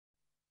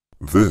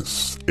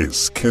This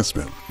is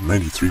Kessben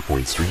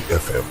 93.3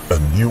 FM, a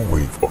new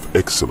wave of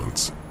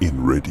excellence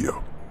in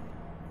radio.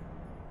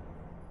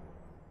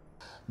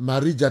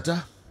 Marie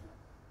Jata.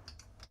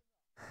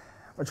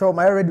 Pacho,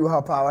 my radio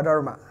have power,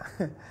 Dharma.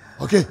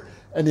 Okay,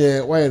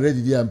 and why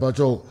ready there,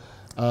 Pacho?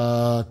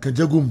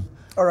 Kajagum.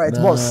 All right,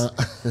 boss.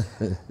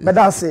 But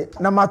that's it.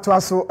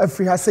 Namatwaso,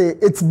 Efri has say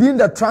it's been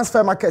the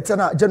transfer market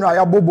and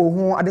General Yabobo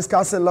who are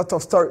discussing a lot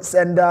of stories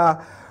and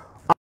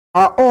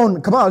our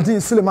own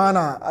Kamaldeen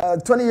Sulemana,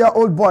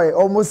 20-year-old boy,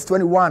 almost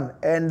 21,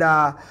 and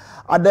at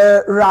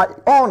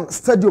the on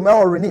stadium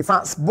in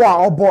France,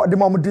 boy, the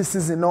moment this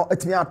season,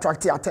 it may attract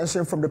the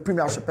attention from the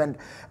Premiership and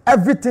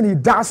everything he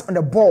does on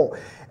the ball.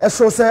 It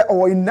shows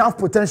enough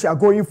potential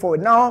going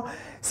forward. Now,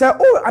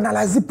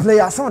 analyze the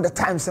player some of the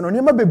times,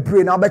 you may be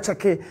brain, I'll be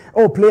checking,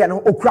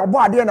 player, crab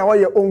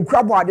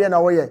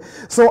idea,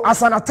 so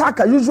as an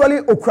attacker,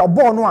 usually crab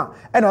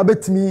and I'll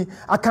bet me,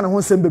 I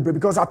can't say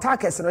because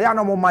attackers,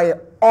 my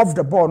off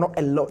the ball, not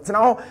a lot.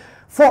 Now,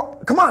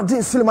 for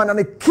Kamaldeen Suleiman, and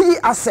a key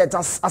asset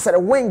as a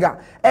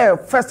winger,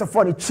 first of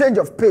all, the change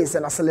of pace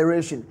and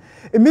acceleration.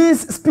 It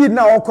means speed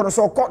now,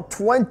 so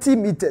 20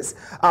 meters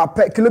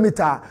per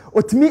kilometer,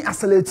 or to me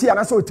accelerate, and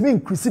also to me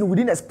increasing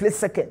within a split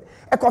second.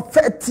 I got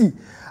 30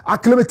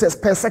 kilometers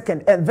per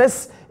second, and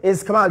this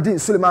is Kamaldeen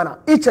Sulemana.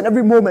 Each and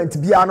every moment,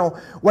 Biano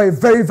were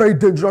very, very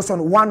dangerous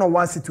on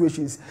one-on-one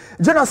situations.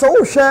 General,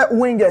 so share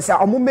wingers,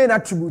 our main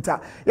attribute, na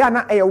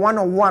a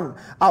one-on-one,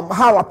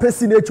 how a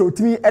person nature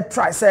to me a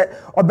try say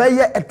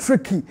obey a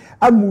tricky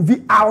a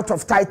movie out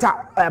of tighter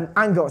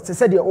angles. They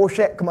said they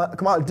share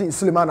Kamaldeen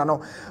Sulemana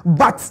no,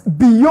 but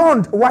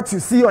beyond what you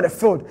see on the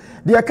field,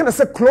 they are kind of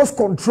say close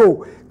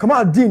control.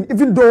 Kamaldeen,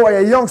 even though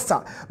a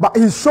youngster, but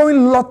he's showing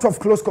a lot of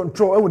close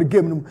control over the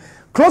game.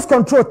 Close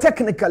control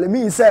technically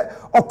means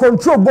or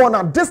control ball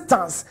at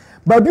distance.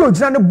 But you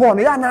the ball,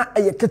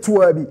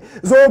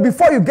 so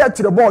before you get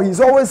to the ball,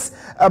 he's always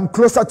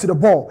closer to the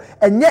ball.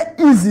 And yet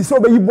easy, so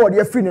you body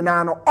a free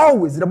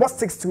always the ball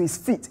sticks to his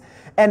feet.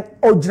 And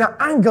original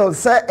angle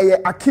say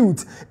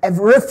acute, a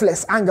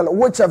reflex angle,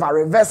 whichever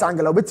reverse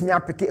angle, which me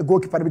pick a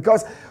goalkeeper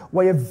because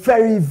we're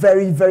very,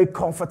 very, very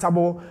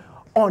comfortable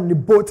on the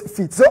both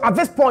feet. So at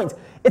this point,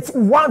 it's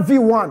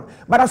 1v1.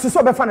 But as you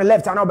saw, on the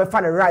left and now on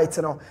the right,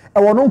 and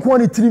one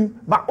on team,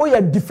 but oh yeah,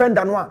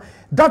 defender one.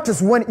 That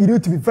is when you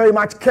need to be very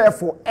much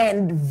careful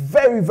and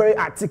very, very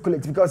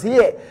articulate because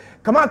here,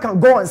 Kamal can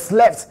go on his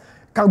left,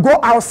 can go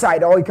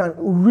outside, or he can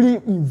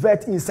really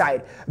invert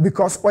inside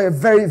because we're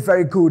very,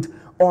 very good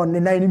on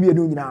the 90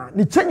 minutes.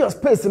 The change of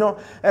space,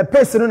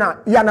 pace,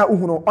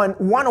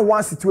 on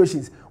one-on-one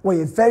situations where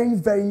you're very,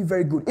 very,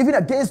 very good. Even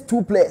against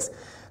two players,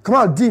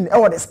 Kamaldeen,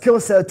 the skill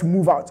set to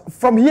move out.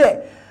 From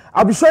here,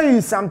 I'll be showing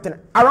you something.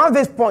 Around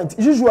this point,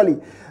 usually,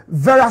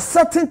 there are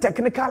certain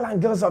technical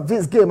angles of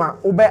this game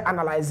I'll be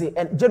analyzing.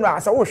 And general,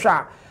 as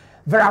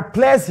there are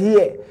players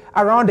here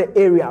around the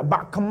area,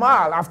 but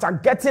Kamal, after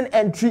getting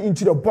entry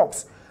into the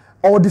box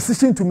or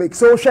decision to make,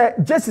 so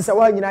just is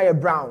a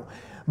Brown.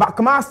 But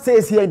Kamal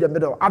stays here in the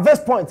middle. At this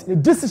point, the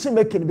decision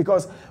making,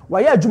 because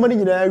why are Germany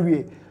in the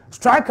area?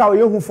 Striker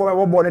you for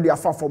one ball they are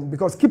far from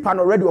because keeper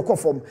already will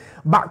conform.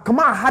 But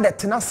Kamal had a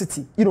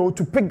tenacity,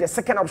 to pick the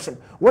second option,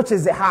 which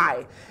is the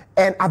high.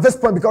 And at this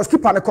point, because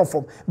keeper not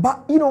conform.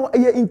 But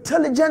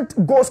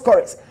intelligent goal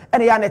scorers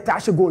and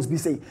Natasha goals be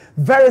say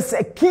very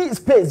key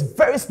space,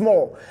 very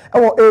small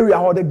area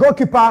or the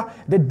goalkeeper,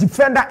 the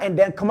defender, and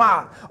then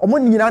Kamal.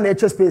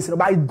 Nature space,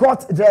 but he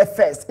got there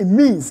first. It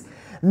means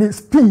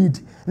speed,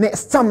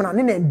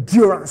 stamina,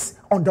 endurance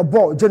on the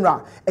ball,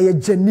 general, a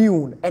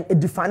genuine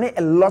and defining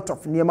a lot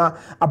of Nema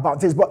about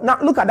this. But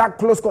now look at that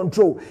close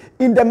control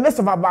in the midst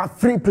of about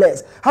 3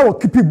 players. How will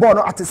keep the ball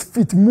at his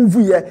feet, move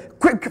here,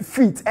 quick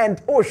feet, and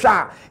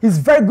he's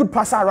very good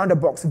passer around the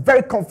box,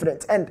 very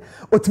confident, and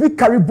Otimi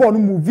carry ball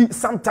movie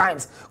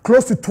sometimes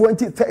close to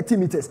 20-30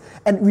 meters.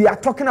 And we are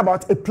talking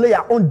about a player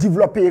on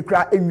developing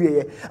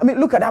area. I mean,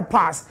 look at that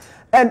pass.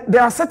 And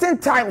there are certain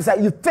times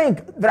that you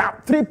think there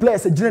are 3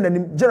 players in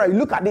general. You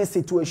look at this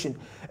situation.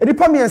 It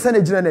depends me and send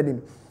a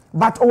general.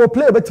 But our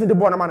player between the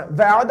ball,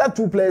 there are other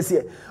 2 players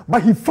here.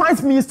 But he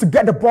finds means to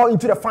get the ball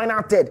into the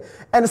final third.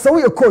 And so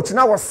we a coach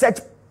now was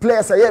set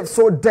players are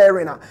so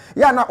daring.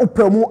 Yeah, now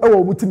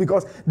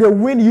because they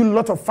win you a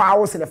lot of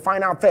fouls in the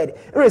final third,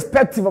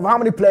 irrespective of how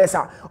many players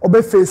are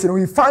or facing.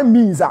 He find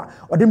means or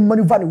they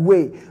maneuver the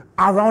way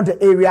around the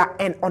area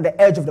and on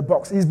the edge of the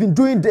box. He's been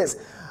doing this.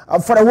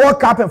 For the World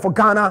Cup and for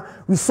Ghana,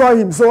 we saw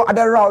him. So at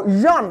the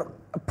young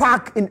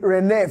park in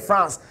Rennes,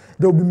 France,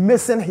 they'll be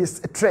missing his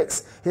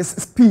tricks, his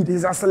speed,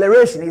 his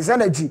acceleration, his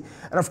energy,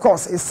 and of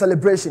course, his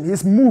celebration.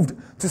 He's moved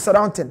to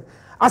Southampton.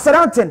 At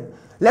Southampton,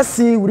 let's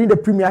see within the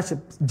Premiership,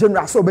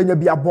 General so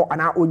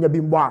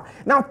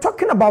now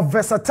talking about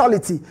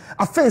versatility,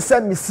 I think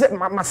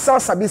Marcel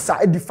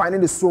Sabitzer is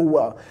defining it so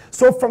well.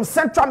 So from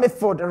central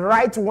midfield,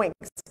 right wing,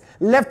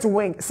 left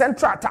wing,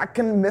 central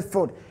attacking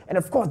midfield, and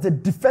of course the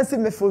defensive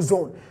midfield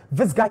zone,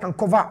 this guy can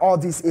cover all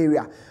this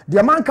area.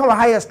 The man can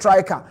hire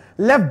striker,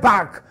 left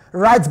back,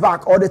 right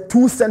back or the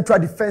two central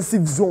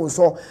defensive zones,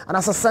 so and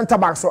as a center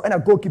back, so and a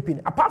goalkeeping.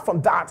 Apart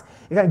from that,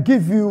 he can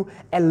give you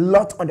a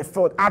lot on the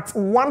field at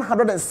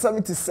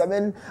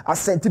 177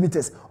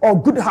 centimeters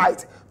or good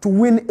height to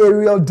win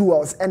aerial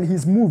duels, and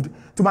he's moved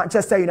to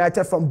Manchester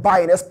United from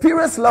Bayern.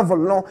 Experience level,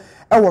 no,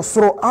 I was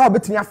so how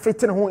between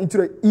fitting home into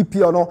the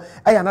EPL, no,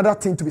 another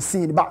thing to be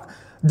seen, but.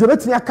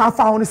 Jometnia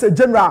Kafa only said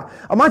General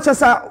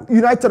Manchester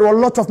United were a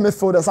lot of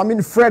midfielders. I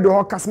mean Fred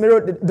or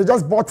Casemiro, they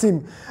just bought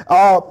him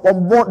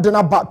on board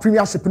the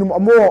Premiership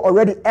more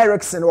already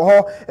Eriksen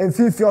or and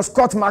Fifion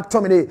Scott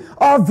McTominay,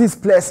 all these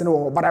players, you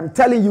know, but I'm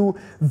telling you,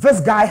 this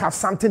guy has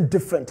something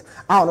different.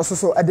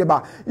 Also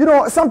Edeba. You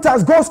know,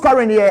 sometimes goal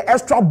scoring here,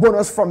 extra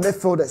bonus from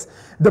midfielders.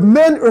 The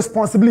main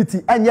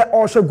responsibility and yet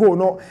also go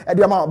no at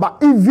the amount. But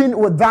even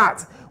with that,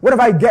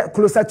 whenever I get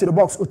closer to the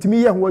box,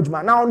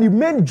 now the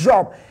main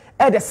job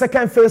at the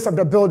second phase of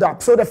the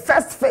build-up. So the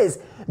first phase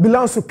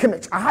belongs to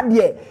Kimmich. I had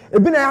here.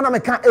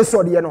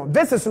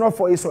 This is not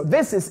for Esau.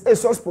 This is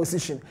Esau's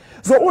position.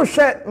 So we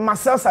share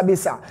Marcel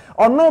Sabitzer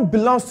or no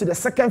belongs to the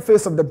second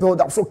phase of the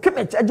build-up. So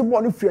Kimmich,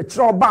 everyone free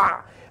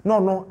bar.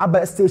 No,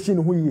 about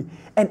station we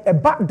and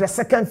about the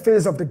second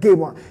phase of the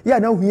game. Yeah,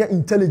 now we have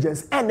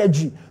intelligence,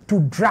 energy to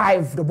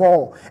drive the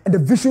ball and the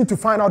vision to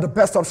find out the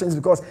best options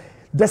because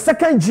the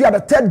second gear,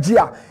 the third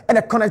gear, and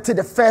it connected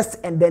the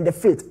first and then the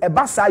fifth.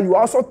 Ebasa, you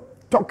also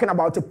talking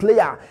about a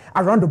player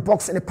around the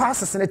box and the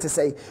passes in it to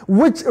say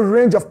which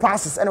range of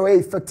passes anyway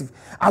effective.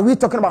 Are we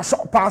talking about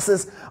short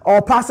passes or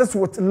passes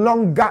with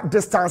longer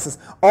distances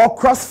or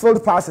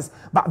cross-field passes?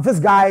 But this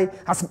guy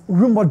has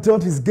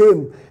remodeled his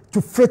game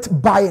to fit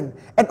Bayern.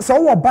 And so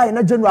what Bayern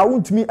in general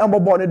won't me and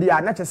born the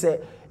not just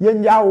say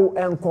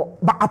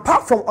but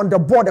apart from on the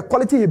ball, the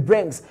quality he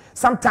brings,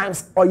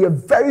 sometimes or you're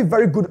very,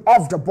 very good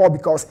off the ball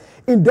because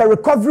in the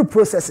recovery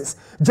processes,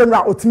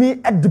 General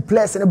Otimi at the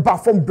place and a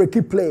from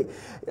breaking play.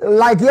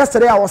 Like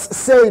yesterday, I was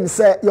saying,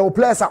 say your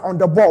players are on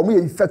the ball, more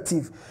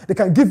effective. They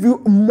can give you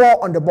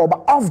more on the ball,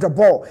 but off the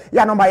ball,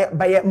 yeah, no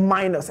by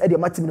minus.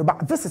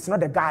 But this is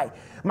not the guy.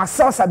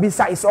 Marcel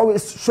Sabitzer is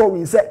always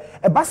showing, say,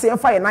 a Basian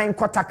fire 9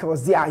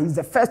 tackles there. He's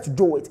the first to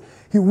do it.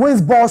 He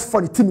wins balls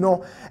for the team, you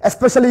know,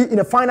 especially in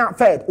the final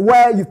third,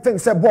 where you think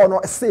say ball,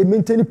 no, say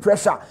maintaining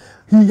pressure.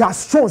 He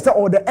has shown say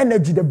all the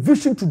energy, the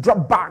vision to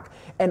drop back,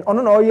 and on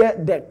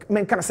the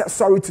men kind of say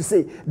sorry to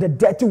say the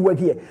dirty work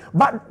here.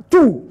 But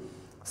two,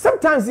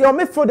 sometimes your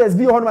midfielders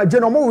be on my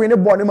general more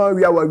winning ball,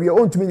 we are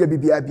on to me the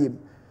BBIBM.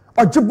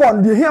 Or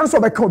Jabon, the hands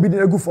of a can be in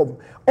a good form.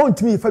 On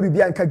to me if I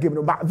be and can give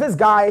no. But this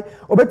guy,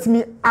 or bet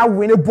me, I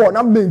win a ball,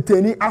 I'm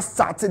maintaining, I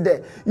started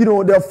there. You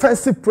know, the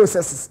offensive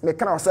processes, they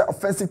kind of say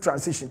offensive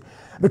transition.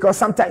 Because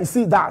sometimes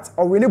you see that,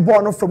 or win a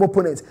ball from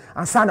opponents,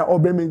 and Sana or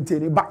be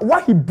maintaining. But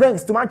what he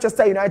brings to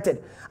Manchester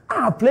United,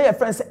 player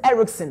friends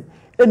Eriksen,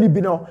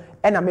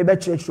 and I may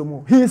bet you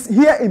more. He is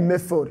here in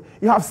midfield.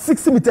 You have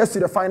 60 meters to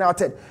the final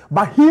 10,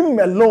 but him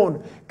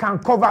alone can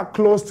cover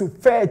close to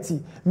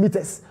 30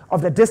 meters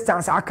of the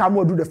distance. I can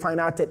do the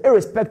final 10,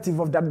 irrespective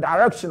of the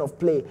direction of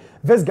play.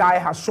 This guy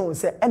has shown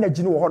say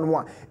energy no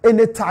one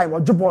anytime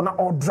or jump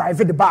or drive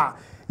the bar.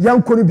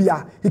 Young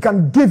Konibia, he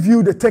can give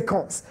you the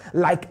take-ons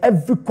like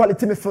every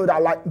quality midfielder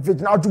like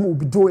Wijnaldum will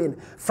be doing.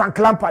 Frank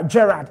Lampard,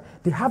 Gerrard,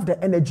 they have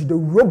the energy, the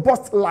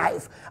robust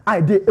life. I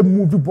did a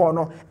movie ball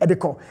no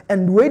edeko.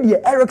 And where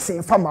the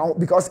Eriksen from out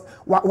because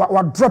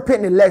we're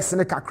dropping the legs in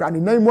the kakra,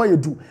 no more you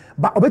do.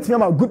 But obey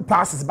me good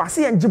passes, but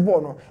see and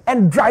Jibono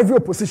and drive your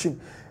position.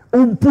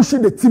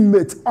 Pushing the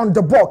teammates on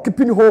the ball,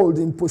 keeping hold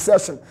in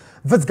possession.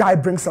 This guy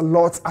brings a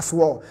lot as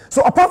well.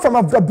 So apart from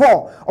the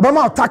ball,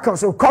 Obama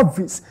tackles,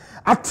 recoveries,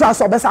 I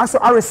trust or best also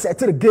I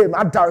resetted the game,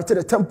 I directed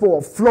the tempo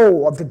of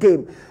flow of the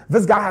game.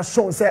 This guy has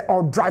shown say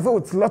or drive it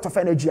with a lot of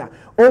energy.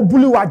 Oh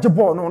blue at the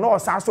ball, no,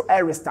 also I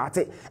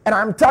restarted. And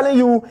I'm telling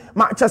you,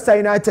 Manchester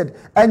United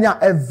and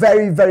a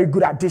very, very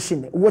good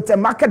addition with a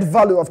market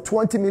value of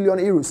 20 million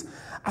euros.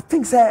 I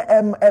think say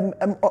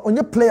on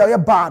your player you're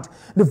bad.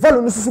 The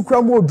value is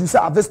more do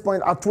at this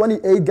point at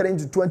 28 getting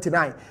to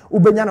 29.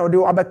 Ubenyana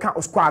or the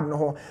count squad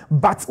no.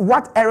 But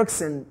what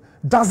Eriksen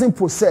doesn't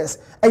possess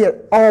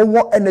all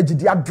what energy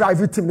they are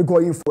driving team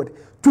going forward.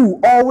 Two,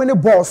 all winning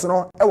balls, you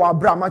know,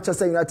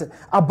 Manchester United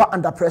are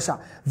under pressure.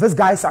 This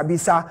guy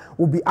Sabitzer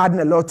will be adding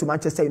a lot to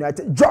Manchester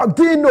United.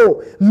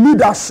 Jorginho,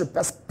 leadership,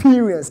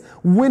 experience,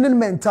 winning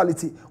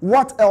mentality.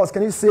 What else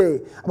can you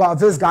say about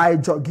this guy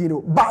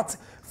Jorginho? But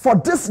for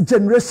this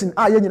generation,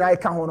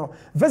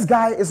 this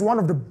guy is one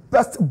of the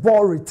best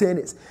ball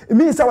retainers. It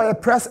means that we're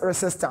press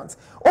resistant.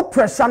 Or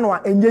pressure no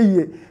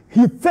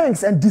he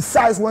thinks and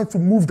decides when to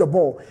move the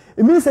ball.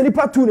 It means that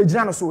nipa 2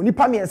 na so,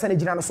 nipa me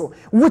and so.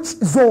 Which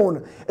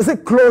zone? Is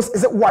it close?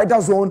 Is it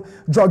wider zone?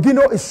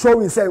 Jorginho is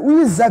showing say we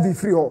Xavi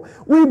free or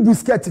we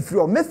Busquets free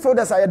or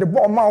midfielders are the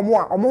ball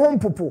home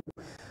popo.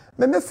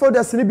 Me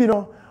midfielders ni bi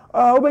no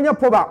obenya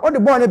poba on the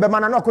ball ne be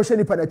man na ko she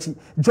nipa na chi.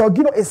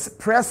 Jorginho is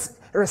press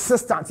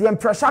resistant. He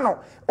pressure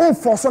no.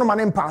 Force no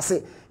man pass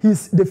it.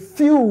 He's the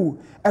few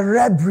a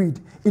rare breed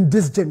in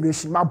this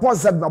generation. My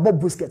boss said my boy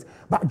Busquets,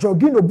 but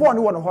Jorginho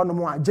born one of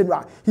more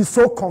general. He's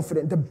so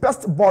confident, the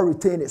best ball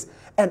retainers,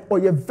 and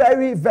you're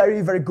very,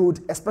 very, very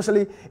good,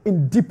 especially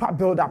in deeper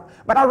build-up.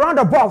 But around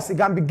the box, he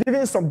can be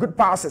giving some good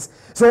passes.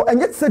 So and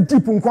yet say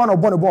deep in corner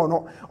ball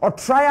no, or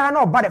try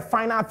no but a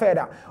final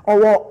feather,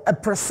 or a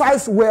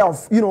precise way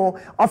of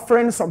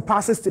offering some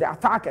passes to the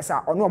attackers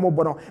or no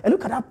more. And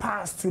look at that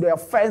pass to the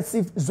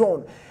offensive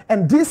zone.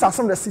 And these are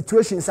some of the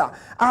situations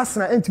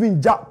Arsenal entering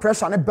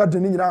pressure and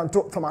burdening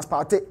to Thomas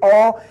Partey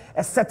or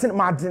a certain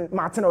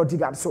Martin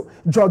Odegaard. So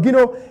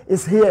Jorginho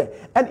is here.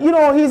 And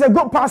he's a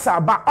good passer,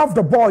 but off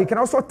the ball he can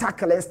also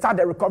tackle and start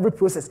the recovery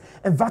process.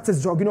 And that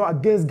is Jorginho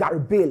against Gary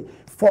Bale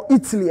for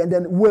Italy and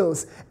then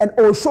Wales. And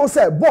also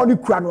say Bonnie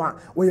Cranwa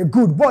were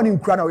good, Bonnie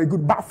Cranwa were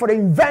good. But for the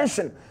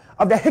invention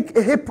of the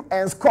hip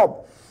and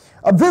scope,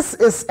 this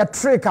is a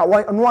trick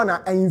on one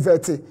and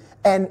inverted.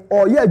 And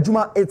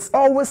Juma, it's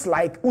always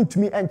like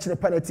me and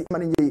penalty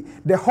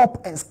the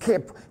hop and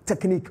skip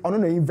technique on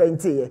an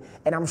invented.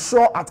 And I'm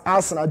sure at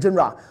Arsenal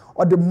General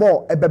or the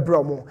more a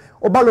bebromo.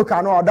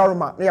 Obaloka no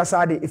Daruma,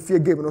 Niasadi, if you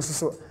give us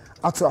so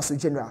at us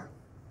general.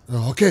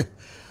 Okay.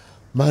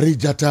 Mari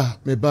Jata,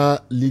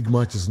 meba league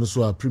matches no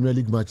so Premier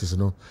League matches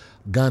no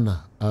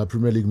Ghana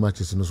Premier League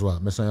matches no so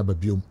Mesanya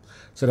Babium.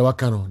 Said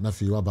wakano na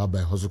fi wa baba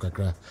hozo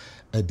kakra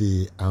e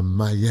de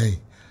amaye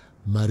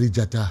Mari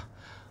Jata.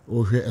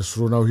 Ohwe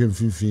esro na ohwe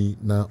mfimfin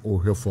na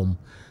ohwe fom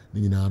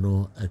ni nyina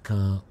no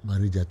eka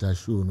Mari Jata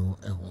show no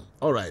eho.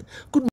 All right. Good